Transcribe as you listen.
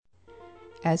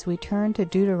As we turn to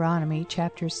Deuteronomy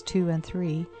chapters 2 and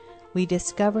 3, we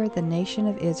discover the nation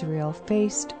of Israel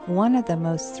faced one of the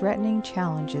most threatening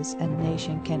challenges a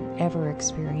nation can ever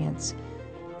experience: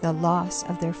 the loss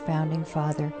of their founding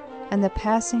father and the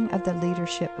passing of the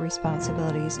leadership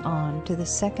responsibilities on to the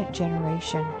second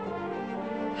generation.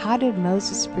 How did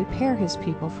Moses prepare his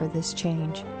people for this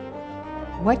change?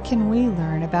 What can we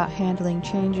learn about handling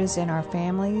changes in our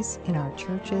families, in our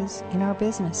churches, in our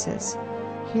businesses?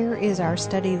 Here is our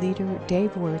study leader,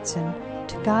 Dave Wurtson,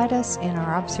 to guide us in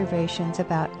our observations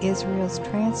about Israel's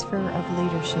transfer of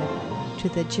leadership to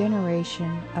the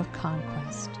generation of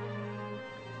conquest.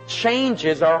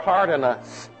 Changes are hard on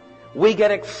us. We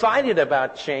get excited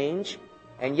about change,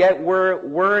 and yet we're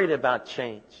worried about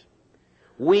change.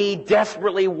 We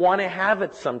desperately want to have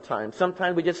it sometimes.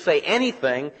 Sometimes we just say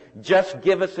anything, just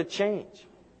give us a change.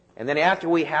 And then after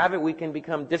we have it, we can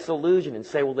become disillusioned and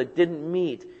say, well, it didn't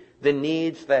meet the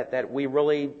needs that we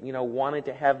really, wanted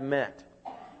to have met.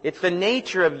 It's the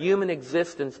nature of human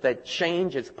existence that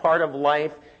change is part of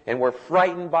life, and we're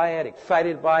frightened by it,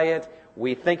 excited by it.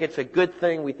 We think it's a good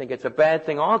thing, we think it's a bad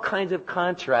thing. All kinds of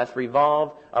contrasts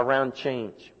revolve around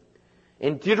change.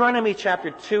 In Deuteronomy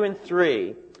chapter 2 and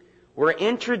 3, we're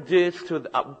introduced to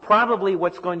probably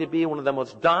what's going to be one of the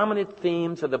most dominant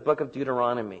themes of the book of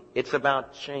Deuteronomy. It's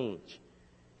about change.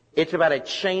 It's about a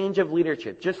change of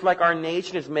leadership. Just like our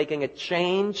nation is making a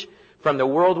change from the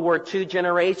World War II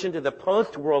generation to the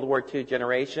post-World War II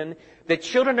generation, the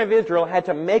children of Israel had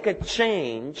to make a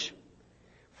change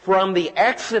from the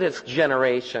Exodus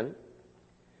generation,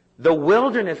 the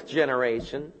wilderness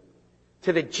generation,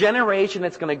 to the generation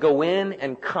that's going to go in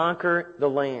and conquer the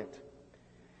land.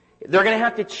 They're going to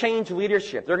have to change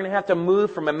leadership. They're going to have to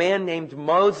move from a man named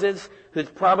Moses, who's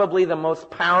probably the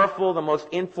most powerful, the most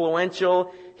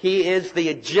influential. He is the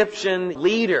Egyptian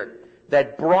leader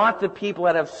that brought the people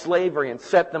out of slavery and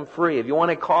set them free. If you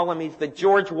want to call him, he's the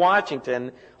George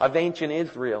Washington of ancient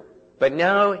Israel. But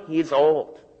now he's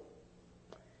old.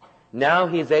 Now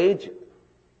he's aged.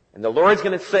 And the Lord's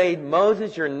going to say,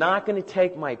 Moses, you're not going to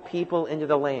take my people into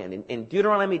the land. In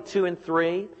Deuteronomy 2 and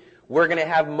 3, we're going to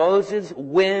have Moses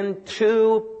win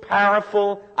two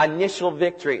powerful initial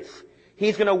victories.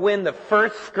 He's going to win the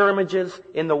first skirmishes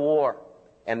in the war.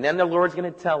 And then the Lord's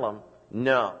going to tell him,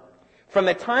 no. From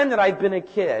the time that I've been a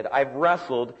kid, I've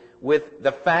wrestled with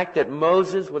the fact that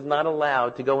Moses was not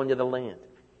allowed to go into the land.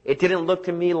 It didn't look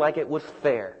to me like it was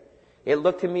fair. It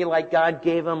looked to me like God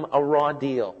gave him a raw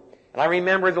deal. And I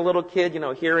remember as a little kid,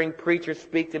 hearing preachers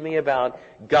speak to me about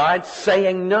God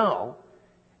saying no.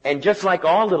 And just like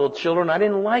all little children, I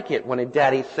didn't like it when a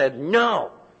daddy said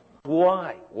no.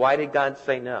 Why? Why did God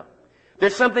say no?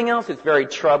 There's something else that's very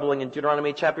troubling in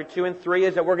Deuteronomy chapter 2 and 3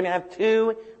 is that we're going to have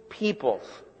two peoples.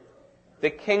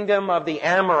 The kingdom of the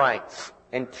Amorites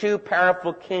and two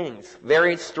powerful kings.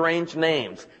 Very strange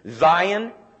names.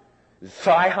 Sihon,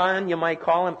 you might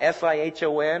call him,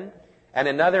 S-I-H-O-N. And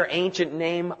another ancient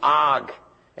name, Og.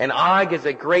 And Og is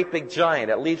a great big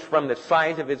giant, at least from the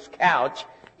size of his couch.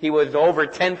 He was over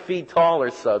 10 feet tall or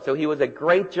so. So he was a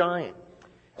great giant.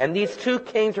 And these two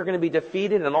kings are going to be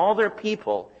defeated and all their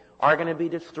people are going to be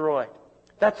destroyed.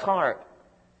 That's hard.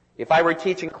 If I were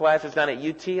teaching classes down at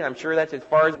UT, I'm sure that's as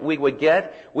far as we would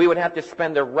get, we would have to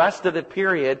spend the rest of the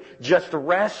period just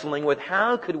wrestling with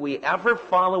how could we ever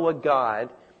follow a God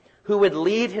who would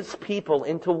lead his people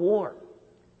into war.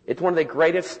 It's one of the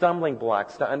greatest stumbling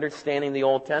blocks to understanding the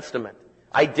Old Testament.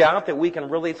 I doubt that we can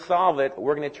really solve it, but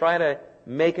we're going to try to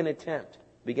make an attempt,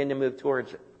 begin to move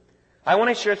towards it. I want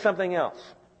to share something else.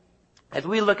 As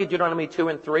we look at Deuteronomy 2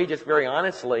 and 3, just very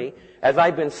honestly, as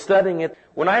I've been studying it,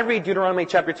 when I read Deuteronomy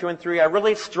chapter 2 and 3, I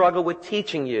really struggle with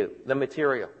teaching you the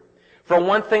material. For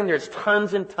one thing, there's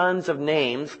tons and tons of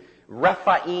names,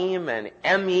 Rephaim and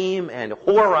Emim and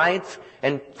Horites,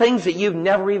 and things that you've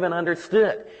never even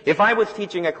understood. If I was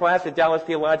teaching a class at Dallas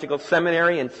Theological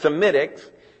Seminary in Semitics,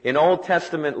 in Old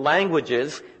Testament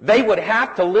languages, they would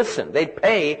have to listen. They'd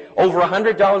pay over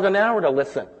 $100 an hour to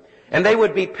listen. And they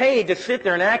would be paid to sit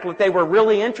there and act like they were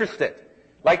really interested,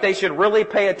 like they should really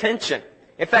pay attention.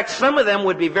 In fact, some of them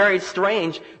would be very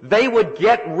strange. They would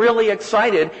get really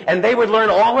excited, and they would learn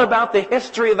all about the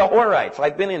history of the Horites.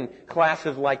 I've been in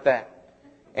classes like that.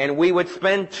 And we would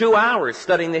spend 2 hours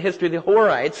studying the history of the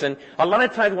Horites, and a lot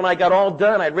of times when I got all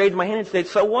done, I'd raise my hand and say,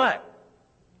 so what?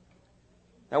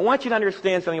 I want you to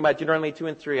understand something about Deuteronomy 2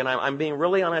 and 3, and I'm being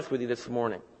really honest with you this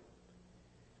morning.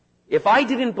 If I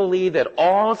didn't believe that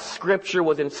all Scripture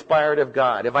was inspired of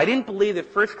God, if I didn't believe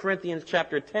that 1 Corinthians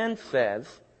chapter 10 says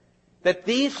that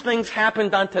these things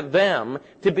happened unto them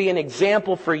to be an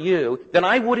example for you, then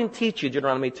I wouldn't teach you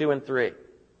Deuteronomy 2 and 3. I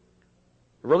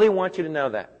really want you to know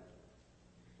that.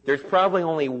 There's probably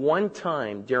only one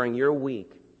time during your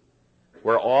week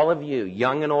where all of you,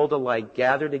 young and old alike,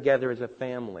 gather together as a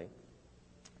family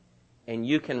and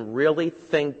you can really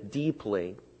think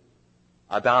deeply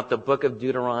about the book of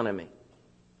Deuteronomy.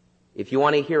 If you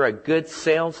want to hear a good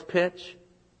sales pitch,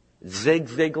 Zig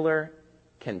Ziglar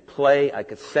can play a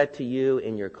cassette to you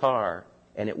in your car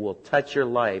and it will touch your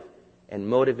life and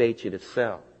motivate you to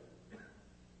sell.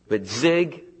 But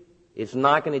Zig is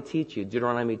not going to teach you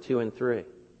Deuteronomy 2 and 3.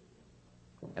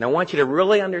 And I want you to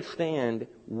really understand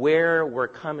where we're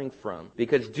coming from,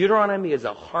 because Deuteronomy is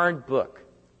a hard book.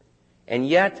 And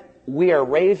yet, we are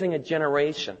raising a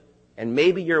generation, and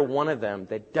maybe you're one of them,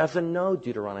 that doesn't know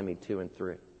Deuteronomy 2 and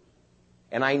 3.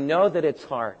 And I know that it's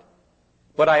hard.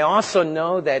 But I also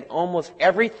know that almost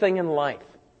everything in life,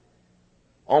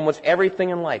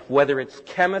 whether it's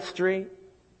chemistry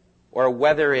or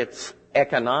whether it's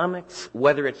economics,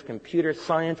 whether it's computer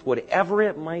science, whatever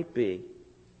it might be,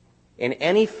 in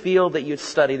any field that you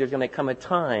study, there's going to come a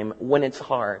time when it's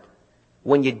hard,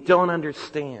 when you don't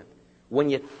understand, when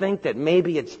you think that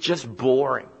maybe it's just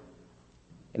boring.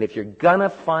 And if you're going to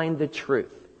find the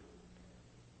truth,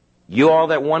 you all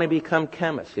that want to become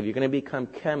chemists, if you're going to become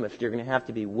chemists, you're going to have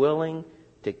to be willing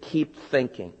to keep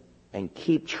thinking and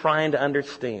keep trying to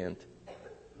understand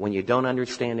when you don't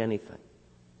understand anything.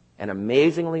 And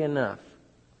amazingly enough,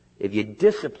 if you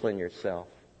discipline yourself,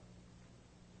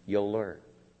 you'll learn.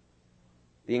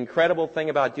 The incredible thing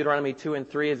about Deuteronomy 2 and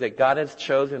 3 is that God has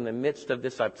chosen in the midst of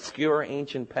this obscure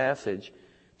ancient passage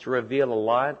to reveal a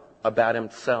lot about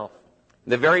himself.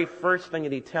 The very first thing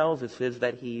that he tells us is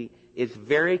that he is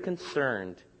very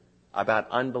concerned about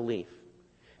unbelief.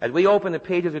 As we open the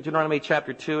pages of Deuteronomy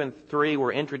chapter 2 and 3,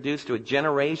 we're introduced to a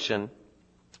generation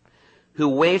who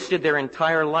wasted their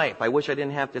entire life. I wish I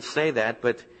didn't have to say that,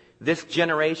 but this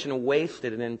generation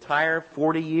wasted an entire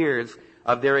 40 years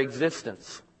of their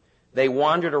existence. They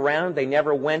wandered around. They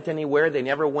never went anywhere. They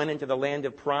never went into the land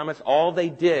of promise. All they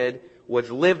did was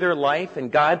live their life,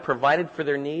 and God provided for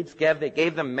their needs,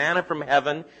 gave them manna from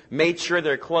heaven, made sure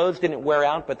their clothes didn't wear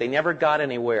out, but they never got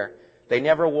anywhere. They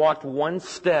never walked one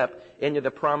step into the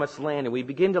promised land. And we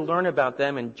begin to learn about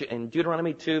them in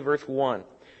Deuteronomy 2, verse 1.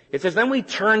 It says, "Then we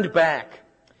turned back.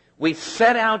 We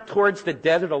set out towards the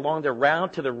desert along the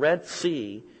route to the Red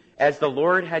Sea, as the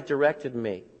Lord had directed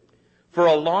me. For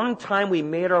a long time we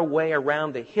made our way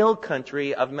around the hill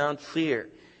country of Mount Seir."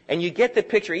 And you get the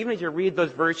picture, even as you read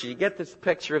those verses, you get this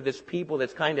picture of this people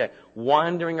that's kind of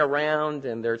wandering around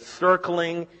and they're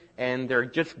circling and they're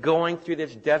just going through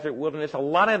this desert wilderness. A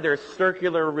lot of their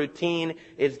circular routine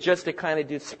is just to kind of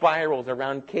do spirals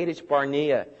around Kadesh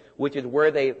Barnea, which is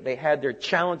where they had their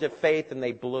challenge of faith and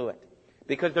they blew it.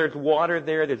 Because there's water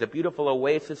there, there's a beautiful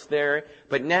oasis there.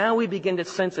 But now we begin to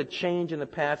sense a change in the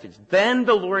passage. "Then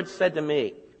the Lord said to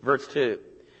me," verse 2,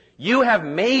 "You have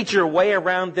made your way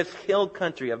around this hill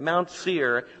country of Mount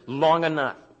Seir long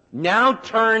enough. Now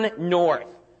turn north."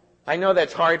 I know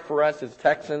that's hard for us as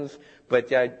Texans,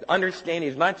 but understand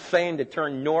he's not saying to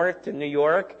turn north to New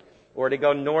York or to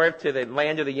go north to the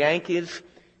land of the Yankees.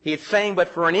 He's saying, but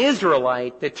for an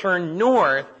Israelite, to turn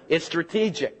north is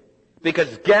strategic.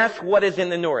 Because guess what is in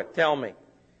the north? Tell me.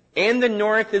 In the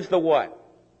north is the what?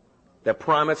 The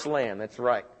promised land. That's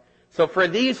right. So for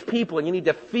these people, and you need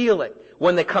to feel it,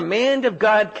 when the command of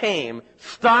God came,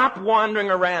 stop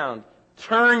wandering around,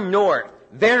 turn north.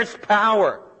 There's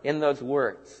power in those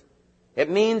words. It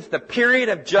means the period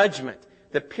of judgment,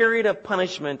 the period of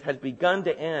punishment has begun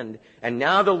to end, and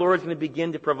now the Lord's going to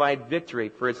begin to provide victory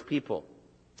for his people.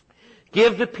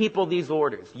 "Give the people these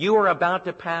orders. You are about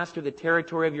to pass through the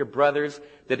territory of your brothers,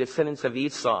 the descendants of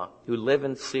Esau, who live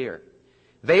in Seir.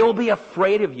 They will be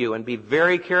afraid of you, and be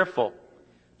very careful.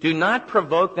 Do not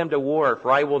provoke them to war, for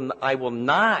I will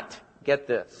not," get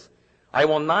this, "I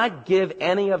will not give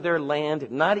any of their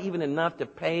land, not even enough to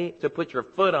put your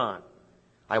foot on.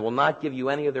 I will not give you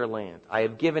any of their land. I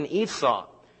have given Esau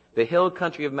the hill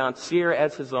country of Mount Seir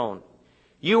as his own.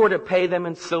 You are to pay them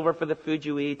in silver for the food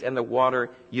you eat and the water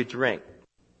you drink."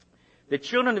 The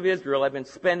children of Israel have been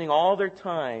spending all their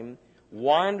time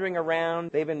wandering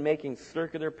around. They've been making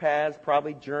circular paths,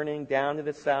 probably journeying down to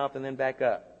the south and then back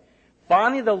up.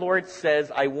 Finally, the Lord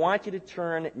says, "I want you to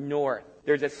turn north."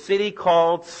 There's a city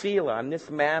called Selah. On this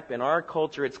map, in our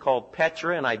culture, it's called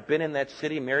Petra, and I've been in that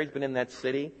city. Mary's been in that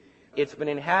city. It's been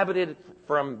inhabited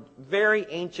from very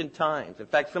ancient times. In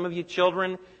fact, some of you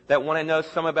children that want to know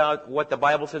some about what the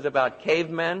Bible says about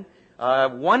cavemen,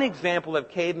 one example of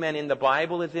cavemen in the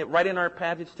Bible is right in our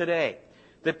passage today.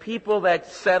 The people that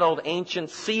settled ancient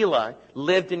Selah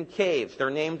lived in caves. Their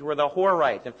names were the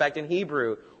Horites. In fact, in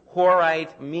Hebrew,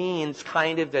 Horite means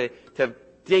kind of to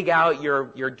dig out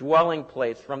your dwelling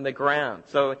place from the ground.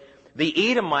 So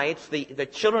the Edomites, the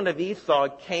children of Esau,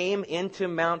 came into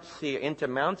Mount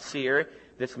Seir,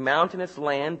 this mountainous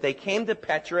land. They came to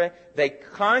Petra. They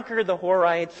conquered the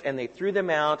Horites, and they threw them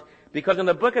out. Because in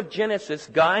the book of Genesis,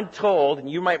 God told,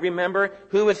 and you might remember,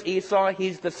 who was Esau?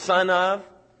 He's the son of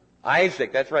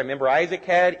Isaac. That's right. Remember, Isaac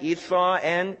had Esau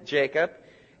and Jacob.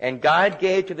 And God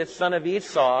gave to the son of the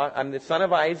son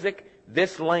of Isaac,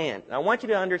 this land. Now, I want you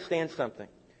to understand something.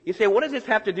 You say, what does this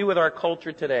have to do with our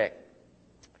culture today?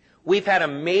 We've had a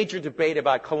major debate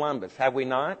about Columbus, have we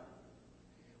not?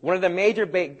 One of the major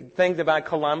things about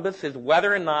Columbus is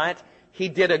whether or not he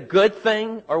did a good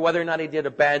thing or whether or not he did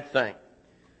a bad thing.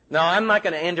 Now, I'm not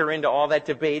going to enter into all that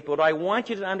debate, but I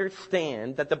want you to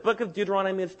understand that the book of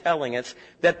Deuteronomy is telling us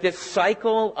that this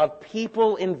cycle of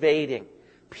people invading,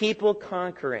 people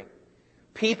conquering,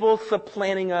 people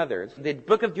supplanting others, the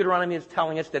book of Deuteronomy is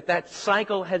telling us that that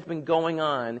cycle has been going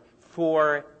on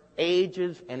for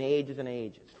ages and ages and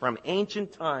ages. From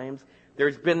ancient times,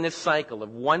 there's been this cycle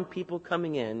of one people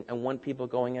coming in and one people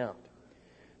going out.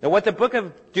 Now, what the book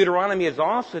of Deuteronomy is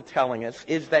also telling us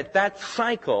is that that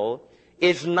cycle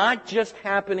is not just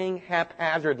happening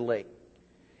haphazardly.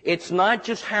 It's not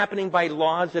just happening by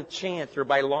laws of chance or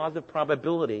by laws of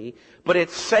probability, but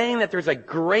it's saying that there's a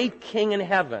great king in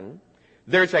heaven,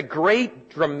 there's a great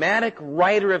dramatic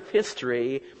writer of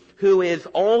history who is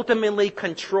ultimately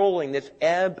controlling this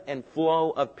ebb and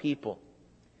flow of people.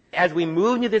 As we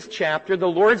move into this chapter, the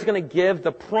Lord's going to give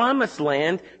the promised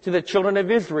land to the children of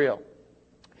Israel.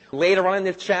 Later on in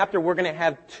this chapter, we're going to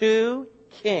have 2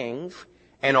 kings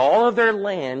and all of their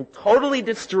land totally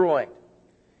destroyed.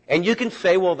 And you can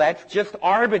say, well, that's just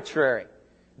arbitrary.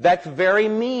 That's very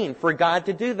mean for God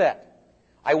to do that.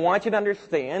 I want you to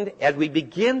understand, as we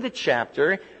begin the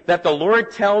chapter, that the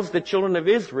Lord tells the children of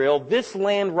Israel, this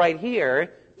land right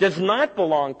here does not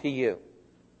belong to you.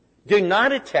 Do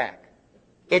not attack.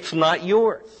 It's not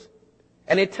yours.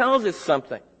 And it tells us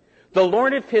something. The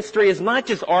Lord of history is not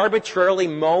just arbitrarily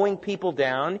mowing people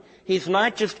down. He's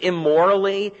not just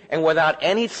immorally and without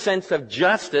any sense of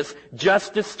justice,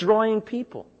 just destroying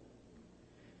people.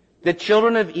 The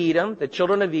children of Edom, the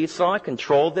children of Esau,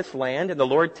 control this land, and the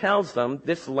Lord tells them,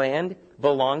 this land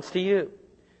belongs to you.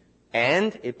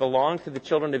 And it belongs to the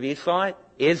children of Esau.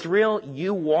 Israel,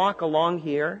 you walk along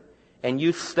here, and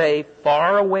you stay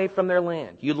far away from their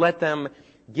land. You let them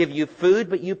give you food,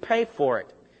 but you pay for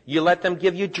it. You let them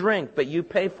give you drink, but you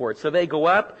pay for it. So they go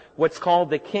up what's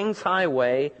called the King's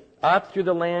Highway, up through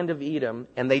the land of Edom,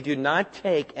 and they do not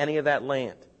take any of that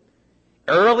land.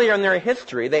 Earlier in their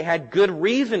history, they had good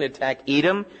reason to attack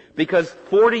Edom because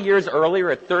 40 years earlier,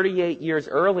 or 38 years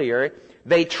earlier,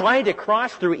 they tried to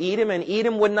cross through Edom, and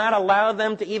Edom would not allow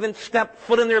them to even step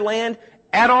foot in their land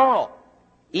at all.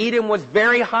 Edom was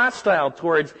very hostile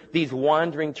towards these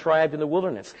wandering tribes in the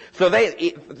wilderness.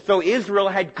 So Israel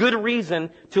had good reason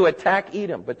to attack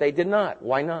Edom, but they did not.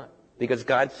 Why not? Because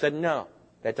God said, no,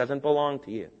 that doesn't belong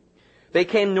to you. They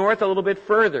came north a little bit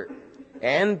further,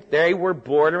 and they were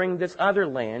bordering this other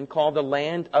land called the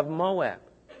land of Moab.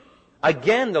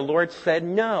 Again, the Lord said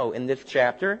no in this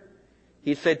chapter.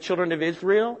 He said, children of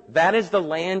Israel, that is the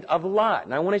land of Lot.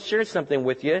 And I want to share something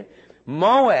with you.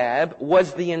 Moab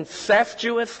was the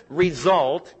incestuous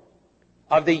result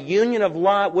of the union of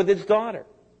Lot with his daughter.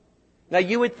 Now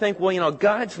you would think, well,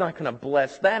 God's not going to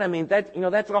bless that. I mean,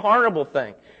 that's a horrible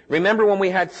thing. Remember when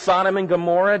we had Sodom and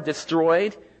Gomorrah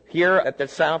destroyed here at the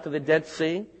south of the Dead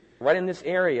Sea? Right in this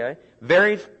area,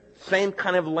 very same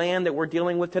kind of land that we're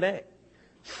dealing with today.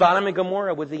 Sodom and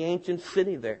Gomorrah was the ancient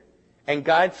city there. And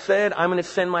God said, I'm going to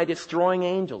send my destroying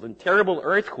angels, and terrible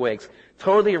earthquakes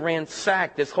totally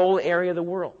ransacked this whole area of the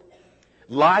world.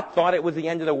 Lot thought it was the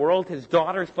end of the world. His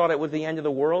daughters thought it was the end of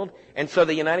the world. And so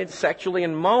they united sexually,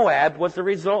 and Moab was the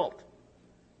result.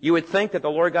 You would think that the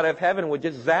Lord God of heaven would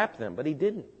just zap them, but he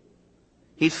didn't.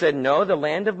 He said, no, the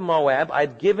land of Moab,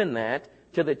 I've given that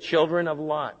to the children of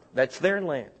Lot. That's their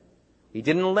land. He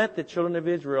didn't let the children of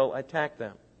Israel attack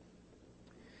them.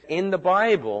 In the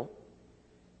Bible,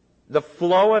 the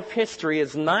flow of history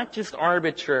is not just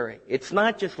arbitrary. It's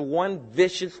not just one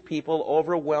vicious people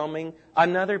overwhelming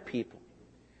another people.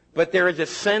 But there is a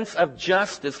sense of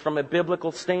justice from a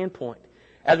biblical standpoint.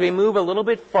 As we move a little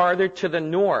bit farther to the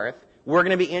north, we're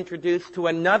going to be introduced to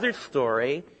another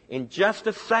story in just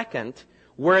a second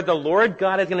where the Lord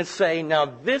God is going to say, now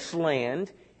this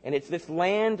land, and it's this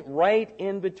land right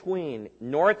in between,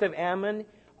 north of Ammon,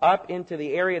 up into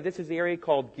the area, this is the area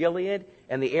called Gilead,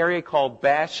 and the area called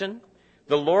Bashan.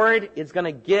 The Lord is going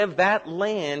to give that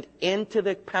land into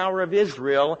the power of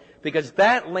Israel because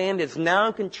that land is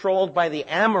now controlled by the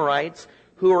Amorites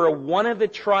who are one of the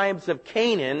tribes of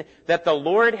Canaan that the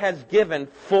Lord has given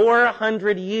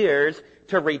 400 years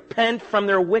to repent from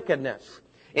their wickedness.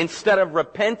 Instead of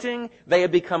repenting, they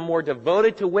have become more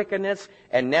devoted to wickedness,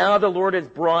 and now the Lord has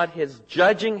brought His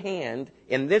judging hand,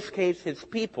 in this case His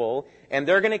people, and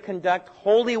they're going to conduct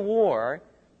holy war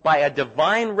by a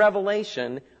divine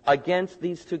revelation against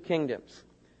these two kingdoms.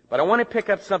 But I want to pick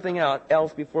up something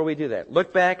else before we do that.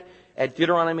 Look back at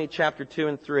Deuteronomy chapter 2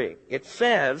 and 3. It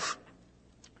says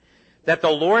that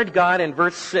the Lord God, in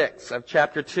verse 6 of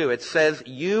chapter 2, it says,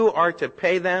 "You are to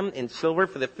pay them in silver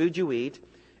for the food you eat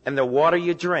and the water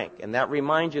you drink." And that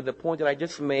reminds you of the point that I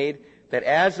just made, that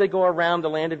as they go around the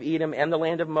land of Edom and the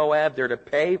land of Moab, they're to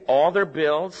pay all their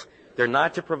bills. They're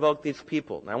not to provoke these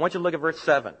people. Now I want you to look at verse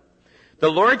 7.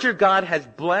 "The Lord your God has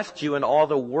blessed you in all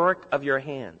the work of your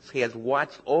hands. He has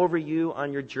watched over you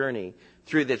on your journey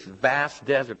through this vast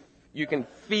desert." You can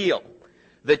feel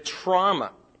the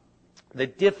trauma, the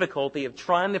difficulty of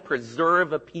trying to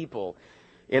preserve a people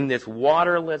in this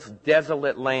waterless,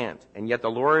 desolate land. And yet the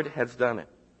Lord has done it.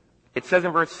 It says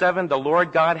in verse 7, "The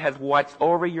Lord God has watched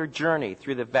over your journey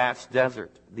through the vast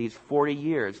desert. These 40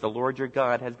 years the Lord your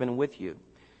God has been with you,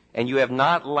 and you have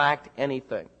not lacked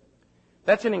anything."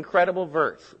 That's an incredible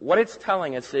verse. What it's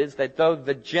telling us is that though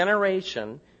the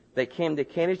generation that came to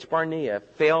Kadesh Barnea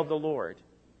failed the Lord,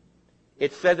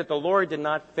 it says that the Lord did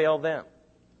not fail them.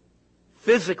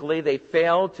 Physically, they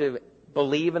failed to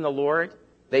believe in the Lord.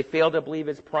 They failed to believe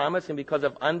His promise, and because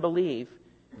of unbelief,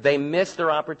 they missed their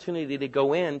opportunity to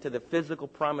go into the physical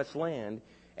promised land.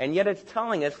 And yet it's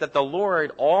telling us that the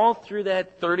Lord, all through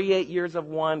that 38 years of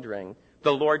wandering,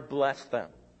 the Lord blessed them.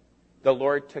 The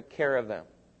Lord took care of them.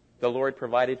 The Lord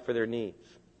provided for their needs.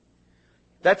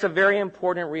 That's a very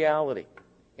important reality.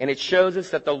 And it shows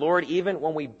us that the Lord, even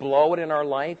when we blow it in our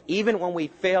life, even when we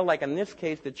fail, like in this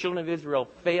case, the children of Israel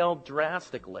failed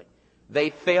drastically. They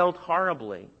failed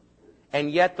horribly. And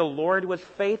yet the Lord was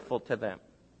faithful to them.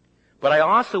 But I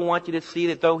also want you to see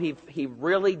that though He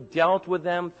really dealt with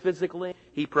them physically,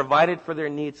 He provided for their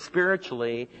needs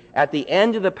spiritually. At the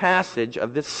end of the passage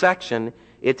of this section,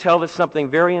 it tells us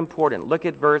something very important. Look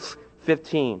at verse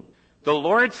 15. "The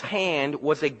Lord's hand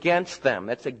was against them."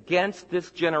 That's against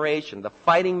this generation, the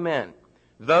fighting men,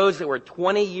 those that were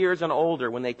 20 years and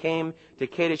older when they came to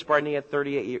Kadesh Barnea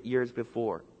 38 years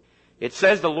before. It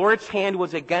says the Lord's hand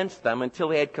was against them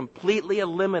until He had completely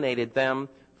eliminated them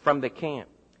from the camp.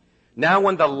 Now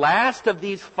when the last of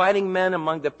these fighting men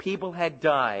among the people had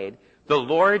died, the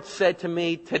Lord said to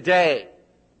me, "Today,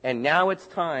 and now it's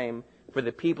time for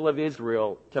the people of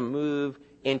Israel to move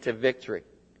into victory."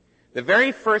 The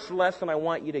very first lesson I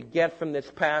want you to get from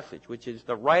this passage, which is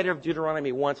the writer of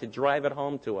Deuteronomy wants to drive it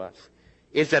home to us,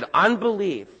 is that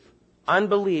unbelief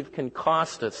can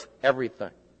cost us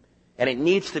everything. And it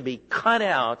needs to be cut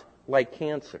out like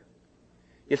cancer.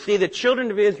 You see, the children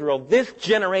of Israel, this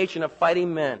generation of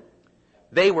fighting men,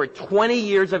 they were 20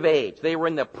 years of age. They were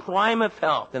in the prime of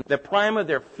health and the prime of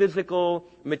their physical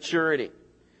maturity.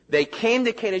 They came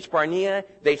to Kadesh Barnea.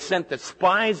 They sent the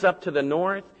spies up to the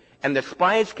north. And the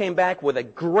spies came back with a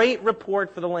great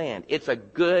report for the land. It's a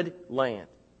good land.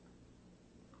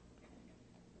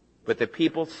 But the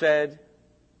people said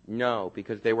no,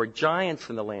 because there were giants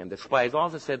in the land. The spies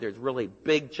also said there's really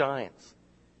big giants.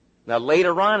 Now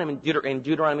later on in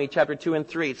Deuteronomy chapter 2 and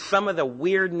 3, some of the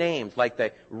weird names like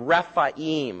the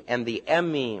Rephaim and the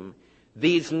Emim,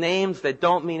 these names that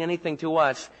don't mean anything to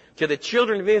us, to the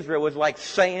children of Israel was like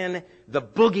saying the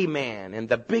boogeyman and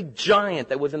the big giant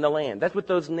that was in the land. That's what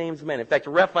those names meant. In fact,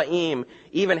 Rephaim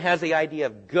even has the idea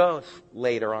of ghosts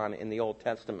later on in the Old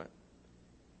Testament.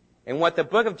 And what the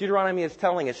book of Deuteronomy is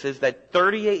telling us is that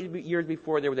 38 years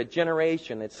before there was a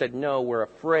generation that said, no, we're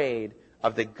afraid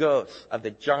of the ghosts, of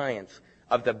the giants,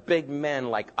 of the big men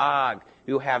like Og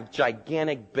who have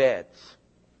gigantic beds.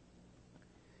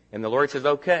 And the Lord says,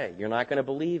 okay, you're not going to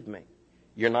believe me.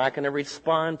 You're not going to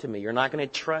respond to me. You're not going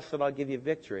to trust that I'll give you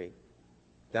victory.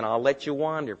 Then I'll let you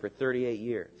wander for 38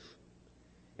 years.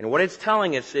 And what it's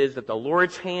telling us is that the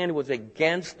Lord's hand was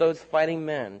against those fighting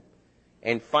men,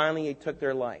 and finally He took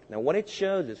their life. Now what it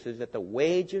shows us is that the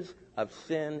wages of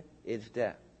sin is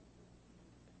death.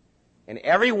 And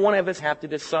every one of us have to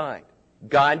decide.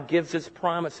 God gives us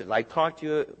promises. I talked to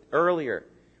you earlier.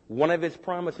 One of His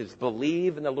promises,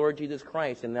 believe in the Lord Jesus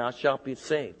Christ and thou shalt be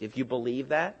saved. If you believe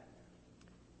that,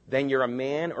 then you're a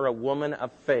man or a woman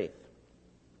of faith.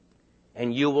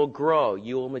 And you will grow.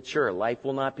 You will mature. Life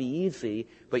will not be easy,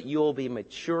 but you will be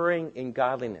maturing in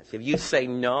godliness. If you say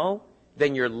no,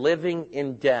 then you're living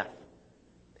in death.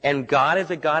 And God is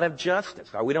a God of justice.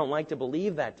 We don't like to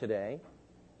believe that today.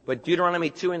 But Deuteronomy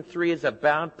 2 and 3 is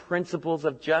about principles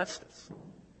of justice.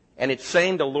 And it's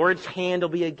saying the Lord's hand will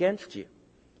be against you.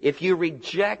 If you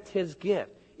reject His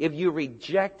gift, if you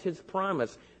reject His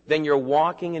promise, then you're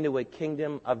walking into a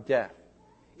kingdom of death.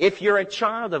 If you're a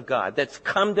child of God that's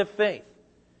come to faith,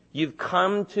 you've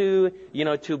come to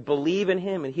believe in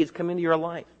Him and He's come into your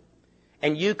life,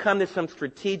 and you come to some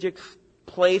strategic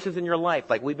places in your life,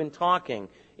 like we've been talking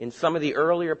in some of the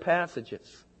earlier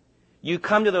passages. You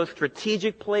come to those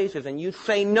strategic places and you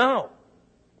say no.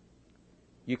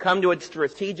 You come to a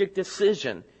strategic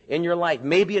decision in your life.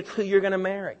 Maybe it's who you're going to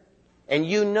marry. And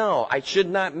you know, I should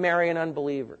not marry an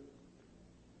unbeliever.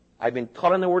 I've been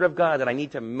taught in the Word of God that I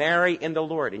need to marry in the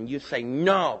Lord. And you say,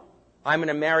 no, I'm going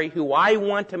to marry who I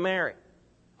want to marry.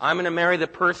 I'm going to marry the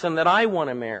person that I want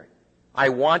to marry. I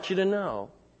want you to know,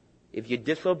 if you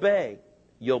disobey,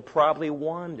 you'll probably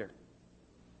wander.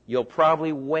 You'll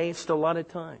probably waste a lot of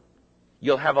time.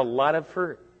 You'll have a lot of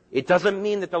hurt. It doesn't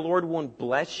mean that the Lord won't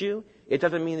bless you. It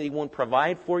doesn't mean that He won't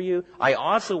provide for you. I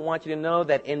also want you to know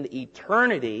that in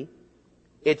eternity,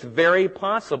 it's very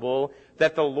possible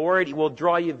that the Lord will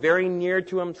draw you very near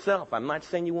to Himself. I'm not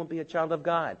saying you won't be a child of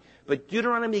God. But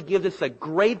Deuteronomy gives us a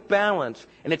great balance,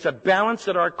 and it's a balance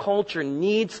that our culture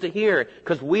needs to hear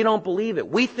because we don't believe it.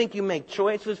 We think you make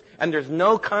choices and there's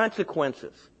no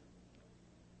consequences.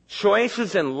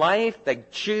 Choices in life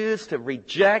that choose to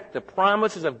reject the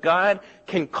promises of God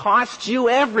can cost you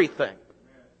everything.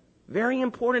 Very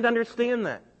important to understand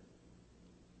that.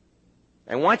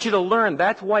 I want you to learn.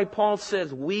 That's why Paul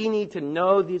says we need to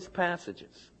know these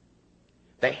passages.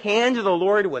 The hand of the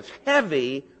Lord was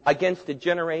heavy against the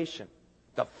generation,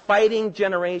 the fighting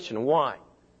generation. Why?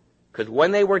 Because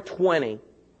when they were 20,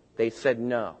 they said,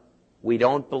 no, we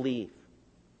don't believe.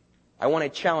 I want to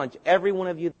challenge every one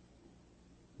of you.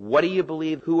 What do you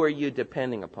believe? Who are you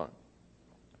depending upon?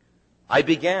 I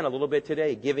began a little bit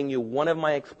today giving you one of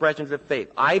my expressions of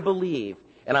faith. I believe,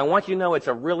 and I want you to know it's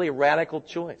a really radical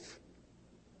choice.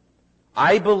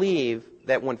 I believe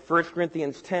that when 1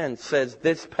 Corinthians 10 says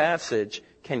this passage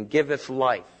can give us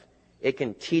life, it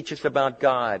can teach us about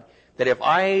God, that if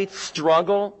I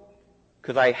struggle,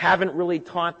 because I haven't really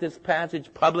taught this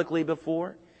passage publicly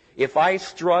before, if I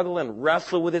struggle and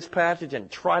wrestle with this passage and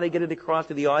try to get it across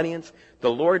to the audience, the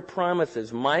Lord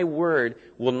promises my word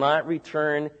will not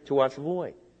return to us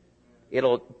void.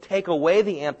 It'll take away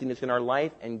the emptiness in our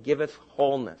life and give us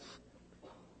wholeness.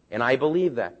 And I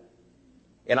believe that.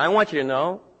 And I want you to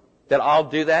know that I'll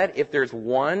do that if there's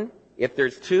one, if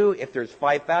there's two, if there's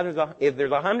 5,000, if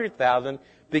there's 100,000,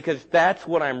 because that's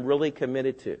what I'm really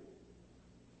committed to.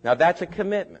 Now that's a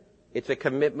commitment. It's a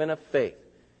commitment of faith.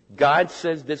 God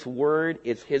says this word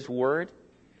is His word.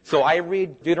 So I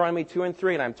read Deuteronomy 2 and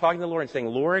 3, and I'm talking to the Lord and saying,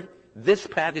 Lord, this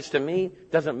passage to me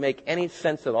doesn't make any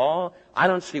sense at all. I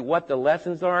don't see what the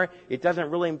lessons are. It doesn't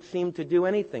really seem to do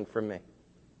anything for me.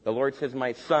 The Lord says,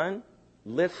 my son,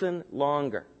 listen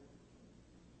longer.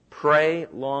 Pray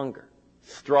longer.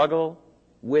 Struggle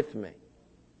with me.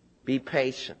 Be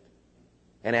patient.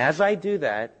 And as I do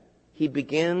that, He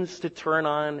begins to turn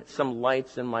on some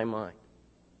lights in my mind.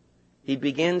 He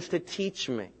begins to teach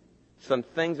me some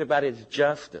things about His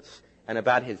justice and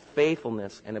about His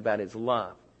faithfulness and about His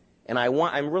love. And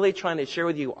I'm really trying to share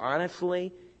with you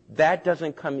honestly, that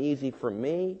doesn't come easy for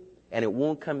me, and it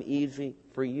won't come easy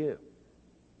for you.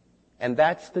 And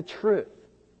that's the truth.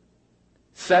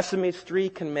 Sesame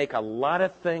Street can make a lot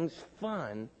of things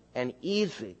fun and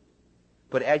easy.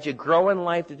 But as you grow in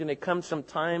life, there's going to come some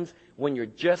times when you're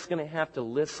just going to have to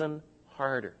listen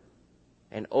harder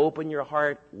and open your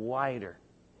heart wider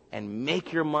and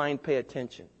make your mind pay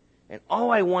attention. And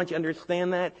I want you to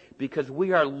understand that because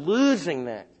we are losing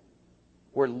that.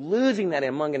 We're losing that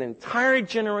among an entire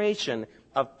generation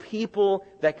of people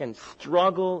that can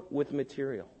struggle with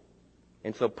material.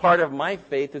 And so part of my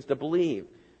faith is to believe,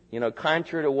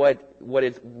 contrary to what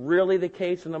is really the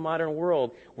case in the modern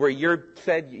world, where you're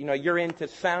into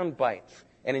sound bites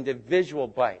and into visual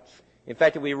bites. In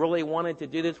fact, if we really wanted to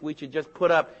do this, we should just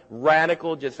put up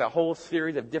just a whole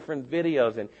series of different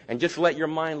videos and just let your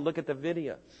mind look at the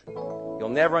videos. You'll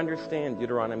never understand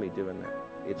Deuteronomy doing that.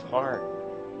 It's hard.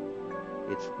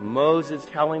 It's Moses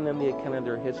telling them the account of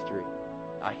their history,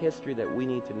 a history that we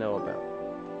need to know about.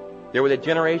 There was a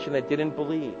generation that didn't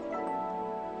believe.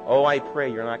 I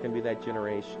pray you're not going to be that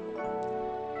generation.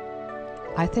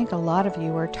 I think a lot of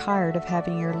you are tired of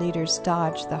having your leaders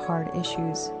dodge the hard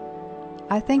issues.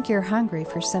 I think you're hungry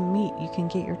for some meat you can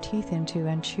get your teeth into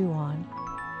and chew on.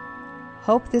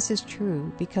 Hope this is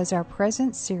true because our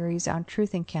present series on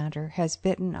Truth Encounter has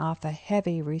bitten off a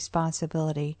heavy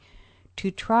responsibility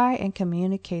to try and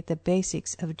communicate the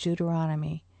basics of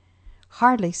Deuteronomy.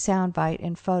 Hardly soundbite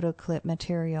and photo clip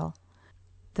material.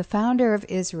 The founder of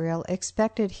Israel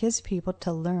expected his people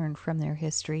to learn from their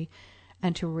history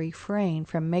and to refrain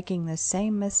from making the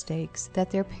same mistakes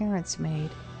that their parents made.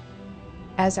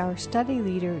 As our study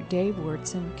leader Dave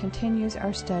Wurtson continues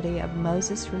our study of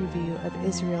Moses' review of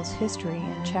Israel's history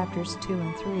in chapters 2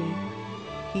 and 3,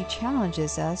 he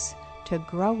challenges us to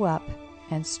grow up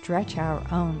and stretch our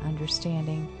own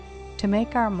understanding, to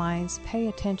make our minds pay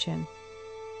attention.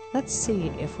 Let's see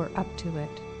if we're up to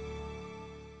it.